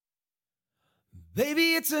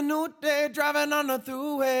Baby, it's a new day, driving on the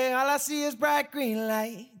thruway. All I see is bright green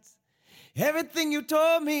lights. Everything you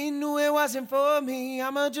told me, knew it wasn't for me.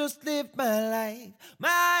 I'ma just live my life.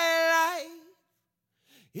 My life.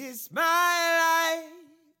 It's my life.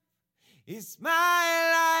 It's my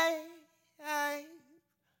life.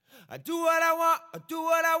 I do what I want, I do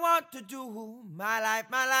what I want to do. My life,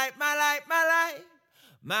 my life, my life, my life.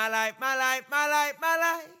 My life, my life, my life, my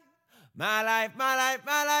life. My life, my life,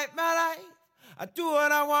 my life, my life. I do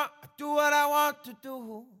what I want, I do what I want to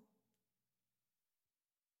do.